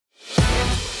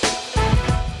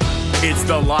It's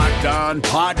the Locked On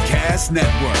Podcast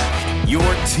Network, your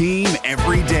team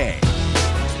every day.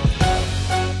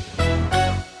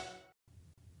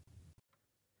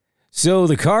 So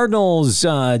the Cardinals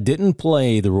didn't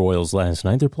play the Royals last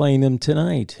night. They're playing them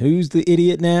tonight. Who's the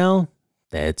idiot now?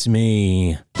 That's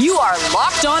me. You are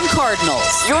Locked On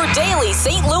Cardinals, your daily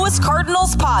St. Louis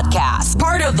Cardinals podcast.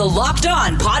 Part of the Locked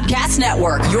On Podcast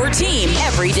Network, your team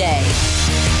every day.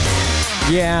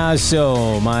 Yeah,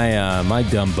 so my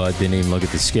dumb butt didn't even look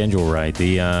at the schedule right.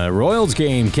 The Royals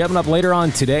game coming up later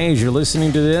on today. As you're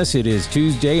listening to this, it is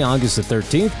Tuesday, August the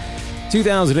 13th.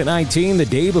 2019, the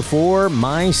day before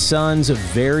my son's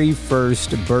very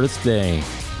first birthday.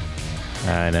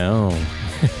 I know.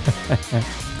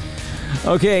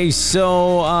 Okay,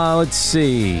 so let's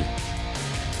see.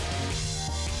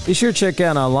 Be sure to check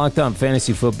out Locked On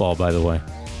Fantasy Football, by the way.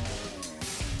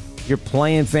 If you're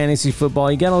playing fantasy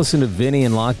football, you got to listen to Vinny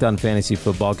and Locked On Fantasy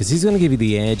Football because he's going to give you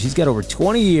the edge. He's got over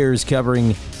 20 years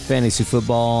covering fantasy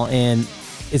football, and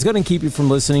it's going to keep you from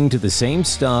listening to the same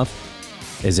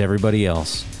stuff as everybody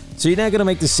else. So you're not going to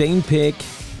make the same pick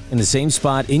in the same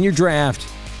spot in your draft.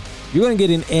 You're going to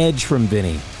get an edge from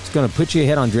Vinny. It's going to put you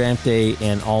ahead on draft day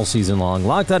and all season long.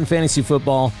 Locked On Fantasy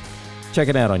Football. Check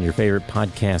it out on your favorite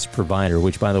podcast provider,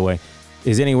 which, by the way,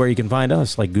 is anywhere you can find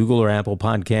us, like Google or Apple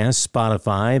Podcasts,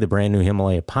 Spotify, the brand new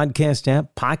Himalaya podcast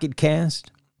app, Pocket Cast.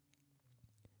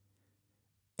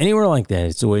 Anywhere like that,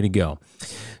 it's the way to go.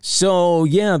 So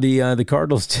yeah, the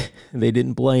Cardinals they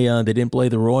didn't play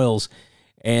the Royals.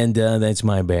 And that's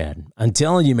my bad. I'm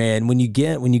telling you, man, when you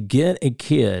get a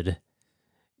kid,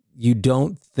 you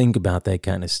don't think about that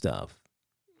kind of stuff.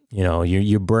 You know,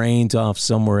 your brain's off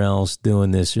somewhere else doing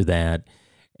this or that.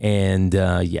 And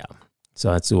yeah,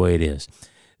 so that's the way it is.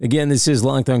 Again, this is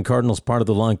Locked On Cardinals, part of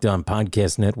the Locked On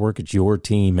Podcast Network. It's your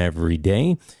team every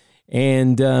day.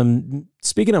 And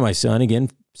speaking of my son, again,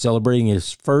 celebrating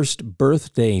his first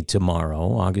birthday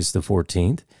tomorrow, August the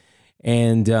 14th.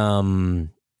 And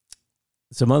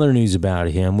some other news about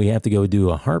him. We have to go do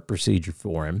a heart procedure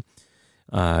for him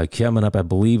coming up, I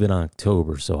believe, in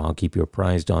October. So I'll keep you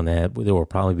apprised on that. There will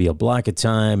probably be a block of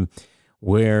time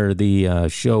where the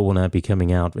show will not be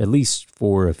coming out, at least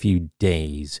for a few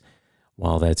days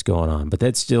while that's going on. But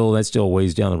that's still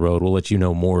ways down the road. We'll let you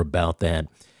know more about that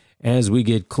as we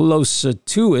get closer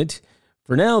to it.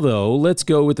 For now, though, let's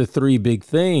go with the three big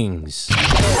things.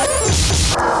 Number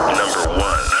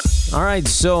one. All right,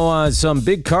 so some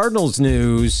big Cardinals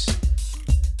news.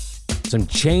 Some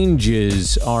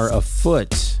changes are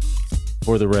afoot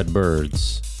for the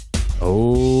Redbirds.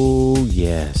 Oh,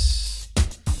 yes.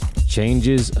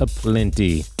 Changes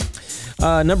aplenty.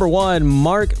 Number one,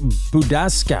 Mark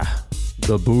Budaska,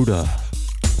 the Buddha,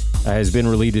 has been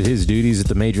relieved of his duties at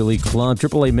the Major League Club.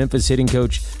 AAA Memphis hitting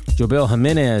coach Jobel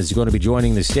Jimenez is going to be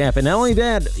joining the staff. And not only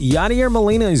that, Yadier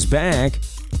Molina is back.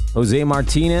 Jose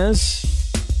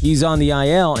Martinez, he's on the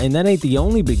IL, and that ain't the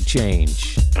only big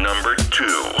change. Number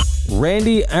two.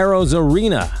 Randy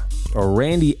Arozarena, or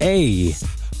Randy A,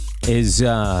 is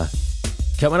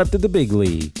coming up to the big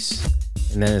leagues.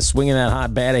 And then swinging that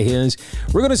hot bat of his.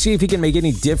 We're going to see if he can make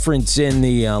any difference in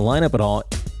the lineup at all.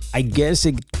 I guess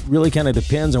it really kind of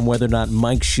depends on whether or not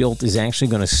Mike Schilt is actually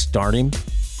going to start him.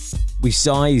 We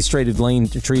saw he's treated Lane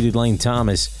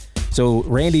Thomas. So,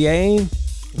 Randy A,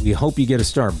 we hope you get a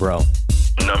start, bro.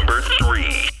 Number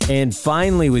three. And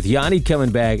finally, with Yachty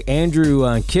coming back, Andrew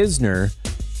Kisner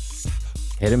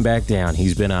heading back down.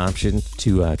 He's been optioned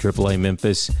to AAA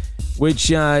Memphis, which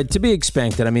to be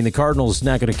expected. I mean, the Cardinals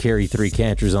not going to carry three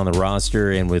catchers on the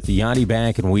roster, and with Yachty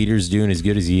back and Wieters doing as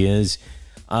good as he is,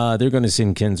 they're going to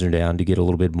send Kisner down to get a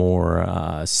little bit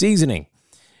more seasoning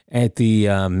at the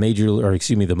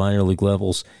the minor league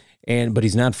levels. But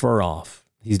he's not far off.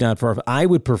 He's not far off. I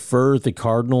would prefer the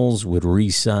Cardinals would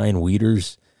re-sign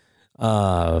Wieters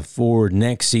for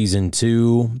next season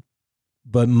too,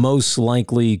 but most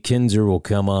likely Kinzer will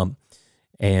come up,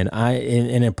 and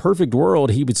in a perfect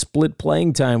world he would split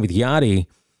playing time with Yachty,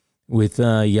 with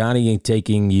Yachty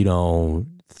taking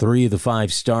 3 of the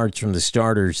 5 starts from the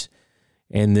starters,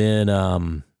 and then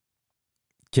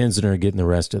Kinsner getting the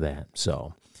rest of that.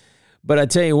 So, but I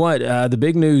tell you what, the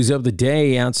big news of the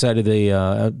day, outside of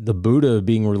the Buddha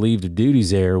being relieved of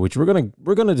duties there, which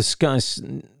we're gonna discuss.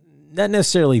 Not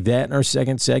necessarily that in our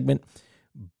second segment,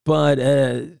 but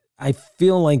I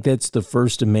feel like that's the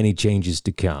first of many changes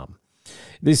to come.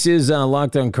 This is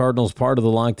Locked On Cardinals, part of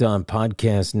the Locked On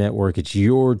Podcast Network. It's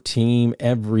your team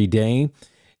every day.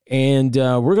 And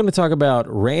we're going to talk about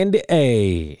Randy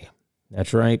A.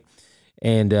 That's right.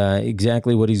 And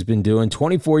exactly what he's been doing.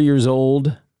 24 years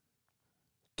old,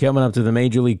 coming up to the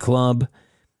Major League Club.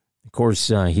 Of course,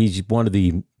 he's one of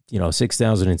the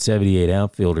 6,078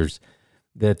 outfielders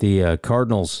that the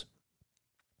Cardinals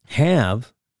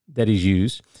have that he's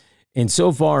used. And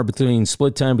so far, between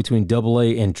split time between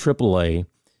AA and AAA,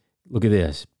 look at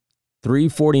this,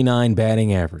 349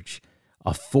 batting average,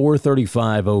 a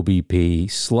 435 OBP,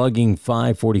 slugging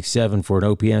 547 for an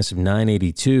OPS of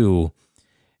 982.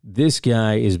 This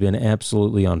guy has been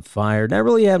absolutely on fire. Not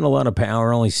really having a lot of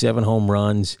power, only 7 home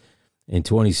runs and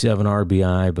 27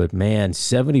 RBI, but man,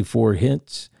 74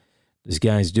 hits. This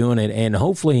guy's doing it, and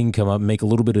hopefully he can come up and make a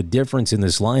little bit of difference in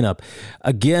this lineup.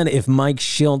 Again, if Mike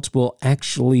Shildt will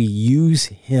actually use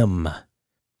him,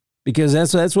 because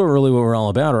that's what we're all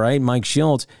about, right? Mike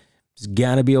Shildt has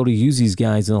got to be able to use these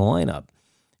guys in the lineup.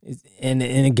 And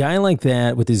a guy like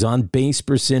that with his on-base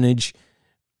percentage,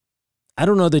 I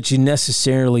don't know that you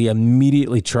necessarily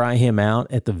immediately try him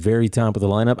out at the very top of the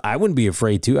lineup. I wouldn't be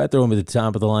afraid to. I'd throw him at the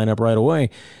top of the lineup right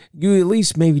away. You at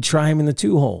least maybe try him in the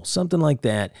 2-hole, something like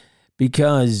that,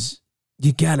 because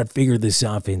you got to figure this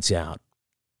offense out.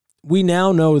 We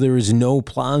now know there is no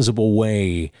plausible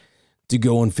way to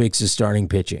go and fix the starting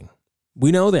pitching.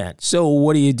 We know that. So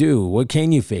what do? What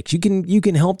can you fix? You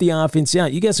can help the offense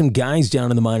out. You got some guys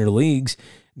down in the minor leagues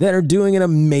that are doing an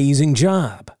amazing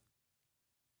job.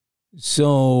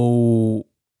 So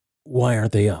why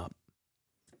aren't they up?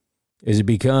 Is it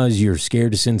because you're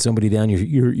scared to send somebody down?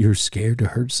 You're scared to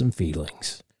hurt some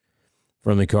feelings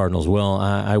from the Cardinals? Well,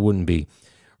 I wouldn't be.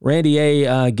 Randy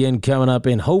A, again, coming up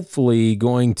and hopefully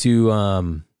going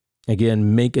to,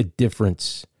 again, make a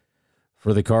difference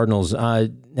for the Cardinals.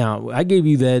 Now, I gave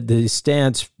you the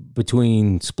stats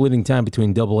between splitting time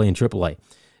between AA and AAA.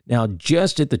 Now,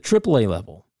 just at the AAA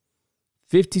level,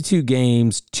 52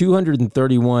 games,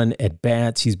 231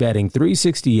 at-bats. He's batting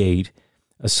 .368,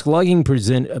 a slugging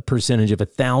percentage of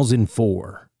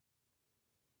 1,004,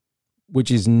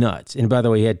 which is nuts. And by the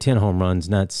way, he had 10 home runs,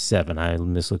 not 7. I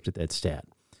mislooked at that stat.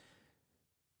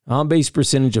 On-base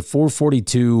percentage of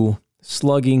 .442,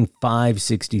 slugging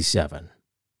 .567.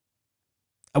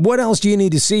 What else do you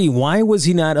need to see? Why was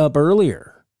he not up earlier?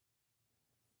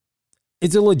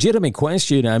 It's a legitimate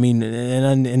question. I mean,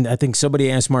 and I think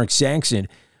somebody asked Mark Saxon,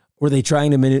 were they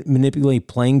trying to manipulate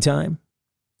playing time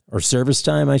or service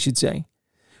time, I should say?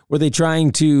 Were they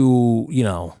trying to,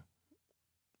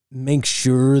 make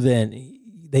sure that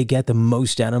they got the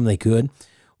most out of him they could?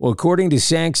 Well, according to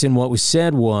Saxon, what was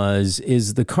said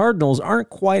is the Cardinals aren't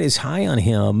quite as high on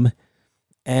him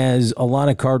as a lot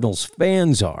of Cardinals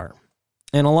fans are.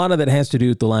 And a lot of that has to do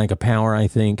with the lack of power, I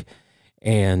think,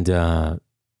 and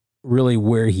really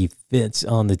where he fits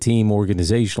on the team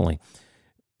organizationally.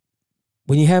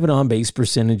 When you have an on-base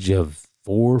percentage of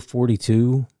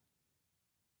 .442,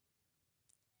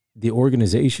 the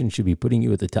organization should be putting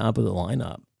you at the top of the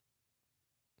lineup.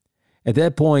 At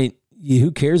that point,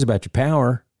 who cares about your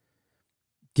power?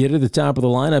 Get at the top of the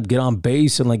lineup, get on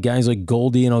base, and let guys like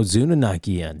Goldie and Ozuna knock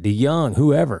you in. DeYoung,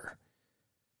 whoever.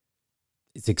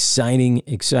 It's exciting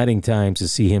times to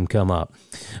see him come up.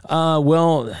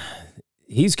 Well,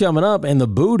 he's coming up, and the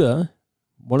Buddha,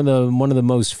 one of the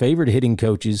most favored hitting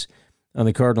coaches on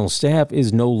the Cardinals staff,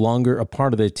 is no longer a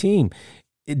part of the team.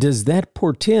 Does that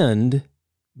portend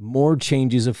more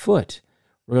changes afoot?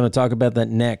 We're going to talk about that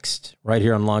next, right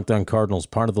here on Locked On Cardinals,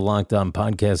 part of the Locked On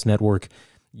Podcast Network.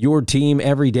 Your team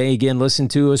every day. Again, listen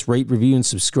to us, rate, review, and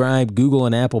subscribe. Google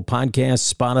and Apple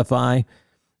Podcasts, Spotify,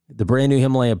 the brand new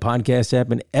Himalaya podcast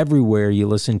app, and everywhere you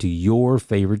listen to your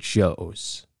favorite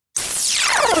shows.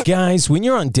 Guys, when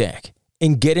you're on deck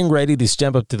and getting ready to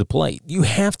step up to the plate, you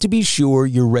have to be sure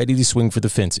you're ready to swing for the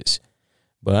fences.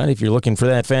 But if you're looking for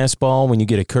that fastball when you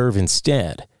get a curve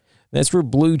instead, that's where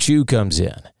Blue Chew comes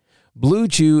in. Blue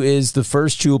Chew is the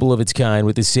first chewable of its kind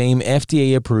with the same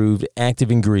FDA-approved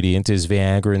active ingredient as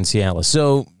Viagra and Cialis.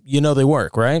 So, they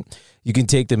work, right? You can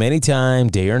take them anytime,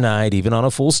 day or night, even on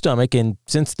a full stomach, and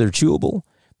since they're chewable,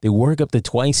 they work up to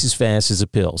twice as fast as a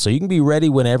pill, so you can be ready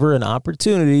whenever an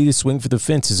opportunity to swing for the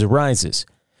fences arises.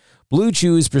 Blue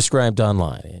Chew is prescribed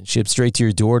online and shipped straight to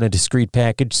your door in a discreet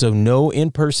package, so no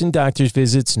in-person doctor's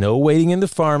visits, no waiting in the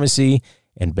pharmacy,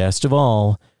 and best of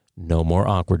all, no more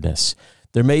awkwardness.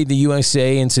 They're made in the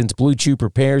USA, and since Blue Chew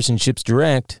prepares and ships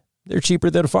direct, they're cheaper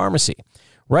than a pharmacy.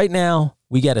 Right now,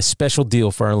 we got a special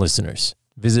deal for our listeners.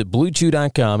 Visit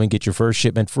BlueChew.com and get your first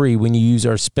shipment free when you use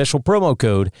our special promo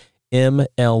code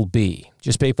MLB.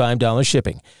 Just pay $5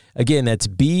 shipping. Again, that's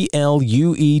BLUEChew.com,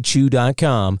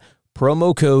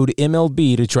 promo code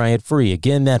MLB to try it free.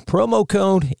 Again, that promo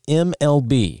code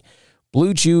MLB.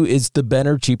 Blue Chew is the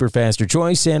better, cheaper, faster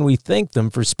choice, and we thank them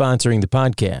for sponsoring the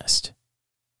podcast.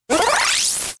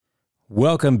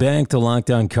 Welcome back to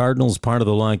Locked On Cardinals, part of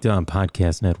the Locked On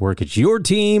Podcast Network. It's your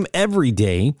team every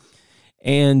day.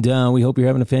 And we hope you're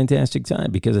having a fantastic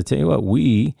time, because I tell you what,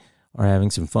 we are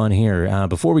having some fun here.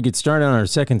 Before we get started on our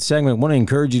second segment, I want to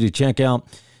encourage you to check out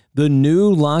the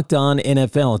new Locked On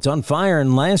NFL. It's on fire,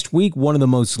 and last week, one of the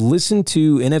most listened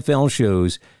to NFL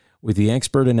shows with the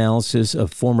expert analysis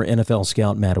of former NFL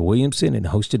scout Matt Williamson and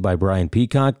hosted by Brian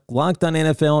Peacock. Locked On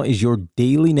NFL is your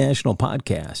daily national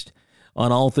podcast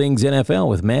on all things NFL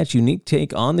with Matt's unique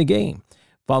take on the game.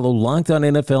 Follow Locked On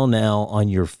NFL now on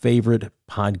your favorite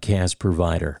podcast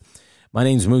provider. My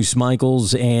name's Moose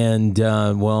Michaels, and,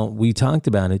 we talked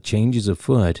about it. Changes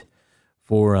afoot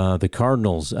for the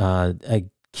Cardinals. A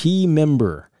key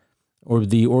member of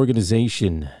the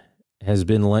organization has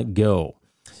been let go.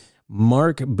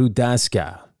 Mark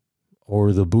Budaska,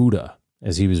 or the Buddha,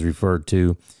 as he was referred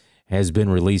to, has been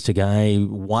released. A guy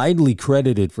widely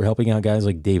credited for helping out guys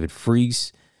like David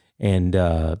Freese and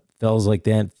fellas like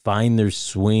that find their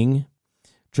swing.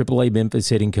 AAA Memphis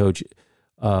hitting coach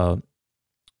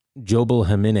Jobel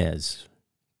Jimenez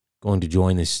going to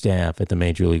join the staff at the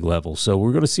major league level. So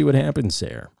we're going to see what happens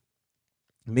there.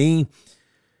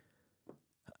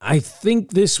 I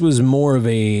think this was more of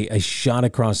a shot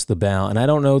across the bow, and I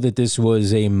don't know that this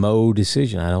was a Mo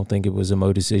decision. I don't think it was a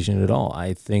Mo decision at all.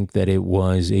 I think that it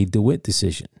was a DeWitt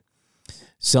decision.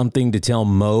 Something to tell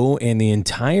Mo and the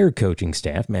entire coaching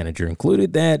staff, manager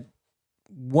included, that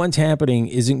what's happening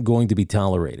isn't going to be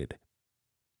tolerated.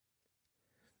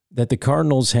 That the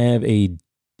Cardinals have a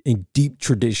deep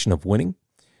tradition of winning.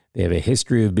 They have a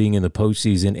history of being in the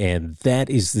postseason, and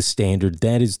that is the standard.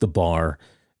 That is the bar.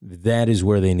 That is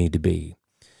where they need to be.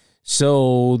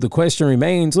 So the question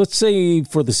remains, let's say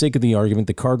for the sake of the argument,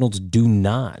 the Cardinals do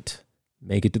not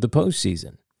make it to the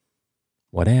postseason.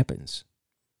 What happens?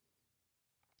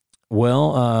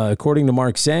 Well, according to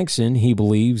Mark Saxon, he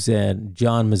believes that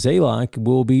John Mozeliak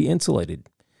will be insulated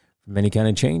from any kind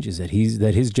of changes, that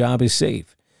his job is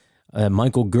safe.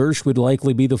 Michael Gersh would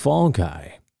likely be the fall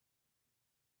guy.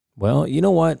 Well, you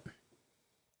know what?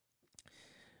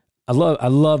 I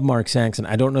love Mark Saxon.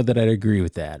 I don't know that I'd agree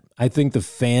with that. I think the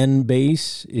fan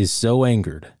base is so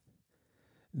angered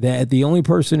that the only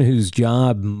person whose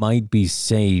job might be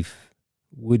safe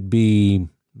would be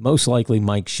most likely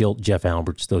Mike Schilt, Jeff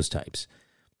Alberts, those types.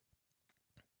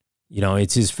 You know,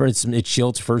 it's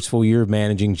Schilt's first full year of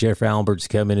managing. Jeff Alberts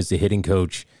come in as the hitting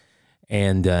coach,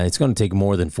 and it's going to take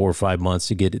more than 4 or 5 months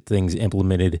to get things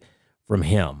implemented from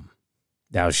him.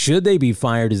 Now, should they be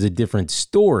fired is a different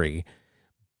story,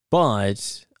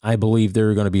 but I believe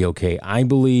they're going to be okay. I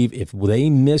believe if they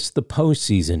miss the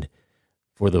postseason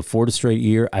for the 4th straight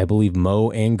year, I believe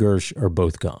Mo and Gersh are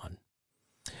both gone.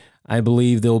 I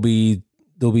believe they'll be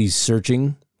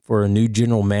searching for a new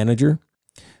general manager,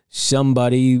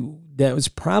 somebody that was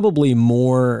probably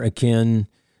more akin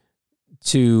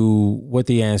to what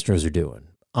the Astros are doing,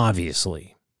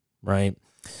 obviously, right?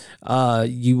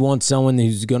 You want someone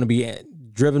who's going to be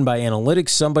driven by analytics,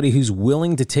 somebody who's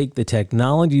willing to take the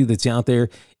technology that's out there,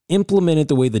 implement it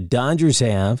the way the Dodgers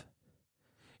have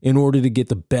in order to get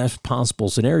the best possible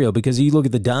scenario. Because you look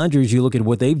at the Dodgers, you look at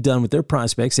what they've done with their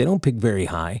prospects, they don't pick very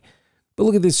high. But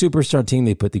look at this superstar team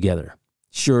they put together.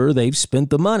 Sure, they've spent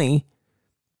the money,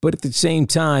 but at the same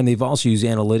time, they've also used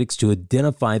analytics to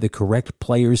identify the correct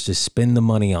players to spend the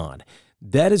money on.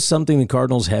 That is something the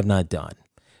Cardinals have not done.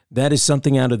 That is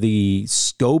something out of the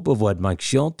scope of what Mike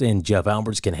Schilt and Jeff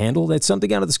Alberts can handle. That's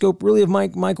something out of the scope, really, of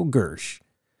Michael Gersh.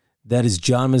 That is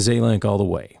John Mozeliak all the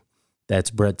way.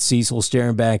 That's Brett Cecil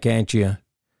staring back at you.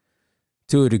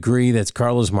 To a degree, that's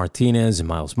Carlos Martinez and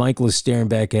Miles Michaelis staring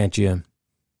back at you.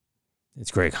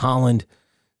 It's Greg Holland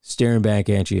staring back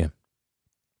at you.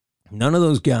 None of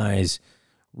those guys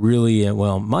really,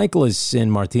 Michaelis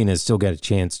and Martinez still got a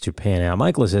chance to pan out.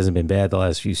 Michaelis hasn't been bad the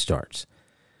last few starts.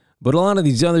 But a lot of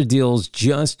these other deals,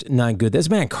 just not good. That's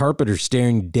Matt Carpenter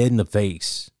staring dead in the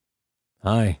face.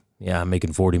 Hi. Yeah, I'm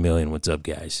making $40 million. What's up,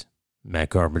 guys? Matt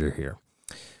Carpenter here.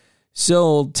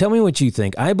 So tell me what you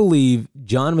think. I believe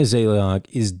John Mozeliak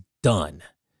is done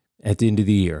at the end of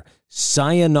the year.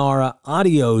 Sayonara,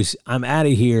 adios, I'm out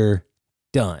of here,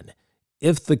 done.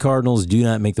 If the Cardinals do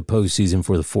not make the postseason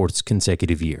for the 4th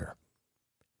consecutive year.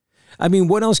 I mean,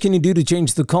 what else can you do to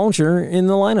change the culture in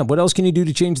the lineup? What else can you do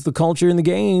to change the culture in the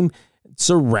game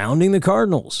surrounding the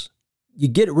Cardinals? You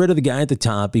get rid of the guy at the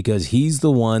top because he's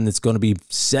the one that's going to be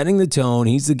setting the tone.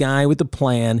 He's the guy with the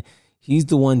plan. He's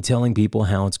the one telling people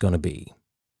how it's going to be.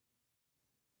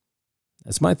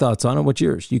 That's my thoughts on it. What's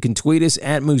yours? You can tweet us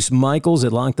at Moose Michaels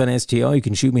at LockedOnSTL. You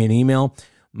can shoot me an email,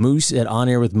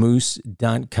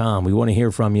 moose@onairwithmoose.com. We want to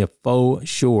hear from you for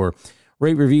sure.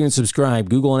 Rate, review, and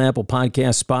subscribe. Google and Apple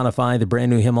Podcasts, Spotify, the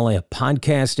brand new Himalaya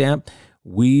podcast app.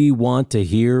 We want to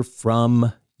hear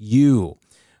from you.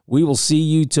 We will see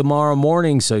you tomorrow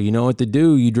morning, so you know what to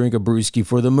do. You drink a brewski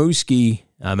for the mooski.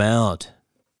 I'm out.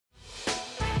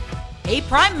 Hey,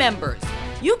 Prime members,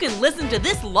 you can listen to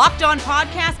this Locked On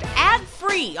podcast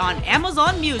ad-free on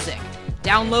Amazon Music.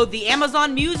 Download the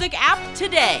Amazon Music app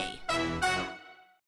today.